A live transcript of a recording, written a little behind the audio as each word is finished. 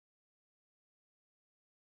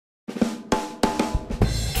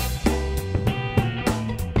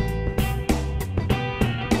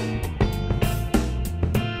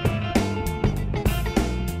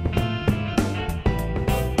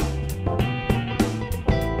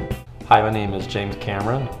Hi, my name is James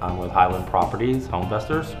Cameron. I'm with Highland Properties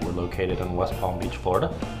Homevestors. We're located in West Palm Beach,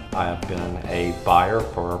 Florida. I have been a buyer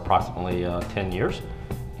for approximately 10 years,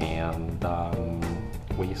 and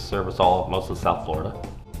we service most of South Florida.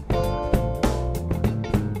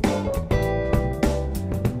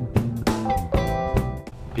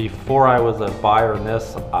 Before I was a buyer in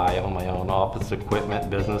this, I owned my own office equipment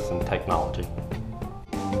business and technology.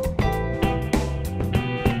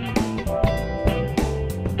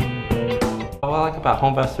 What I like about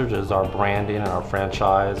Homevestors is our branding and our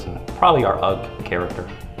franchise and probably our UGG character.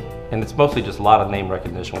 And it's mostly just a lot of name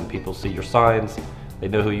recognition. When people see your signs, they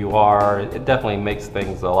know who you are. It definitely makes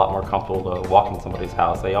things a lot more comfortable to walk in somebody's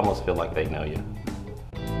house. They almost feel like they know you.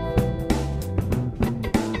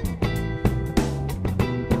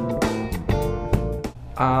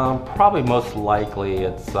 Probably most likely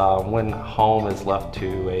it's when home is left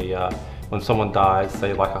to when someone dies,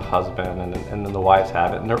 say like a husband, and then the wives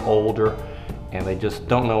have it and they're older and they just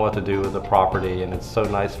don't know what to do with the property, and it's so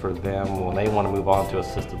nice for them when they want to move on to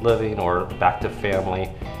assisted living or back to family.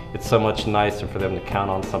 It's so much nicer for them to count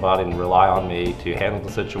on somebody and rely on me to handle the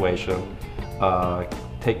situation,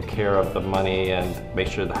 take care of the money and make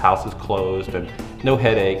sure the house is closed and no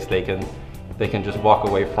headaches. They can just walk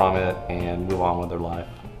away from it and move on with their life.